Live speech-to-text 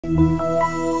Take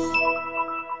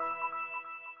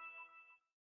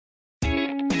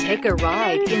a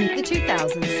ride in the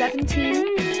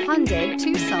 2017 Hyundai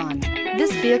Tucson.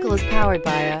 This vehicle is powered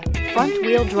by a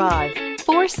front-wheel drive,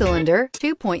 4-cylinder,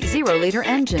 2.0-liter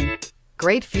engine.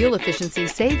 Great fuel efficiency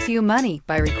saves you money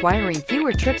by requiring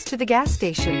fewer trips to the gas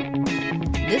station.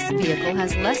 This vehicle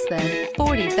has less than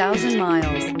 40,000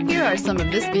 miles. Here are some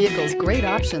of this vehicle's great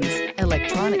options: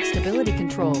 electronic stability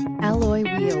control, alloy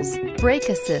wheels, brake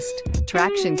assist,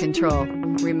 traction control,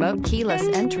 remote keyless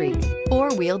entry,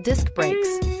 4-wheel disc brakes,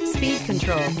 speed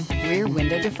control, rear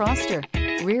window defroster,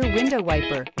 rear window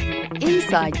wiper.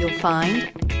 Inside you'll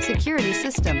find security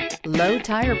system, low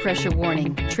tire pressure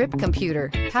warning, trip computer,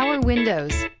 power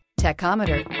windows,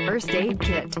 tachometer, first aid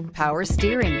kit, power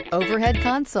steering, overhead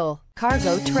console,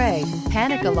 cargo tray,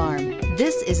 panic alarm.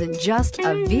 This isn't just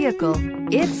a vehicle,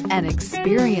 it's an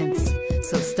experience.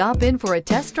 So stop in for a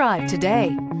test drive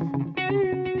today.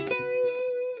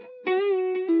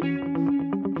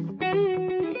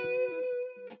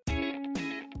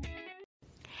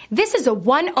 This is a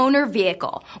one-owner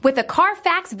vehicle with a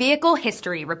Carfax Vehicle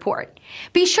History Report.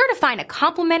 Be sure to find a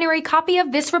complimentary copy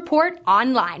of this report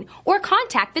online or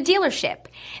contact the dealership.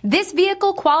 This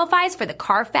vehicle qualifies for the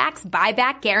Carfax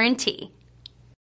Buyback Guarantee.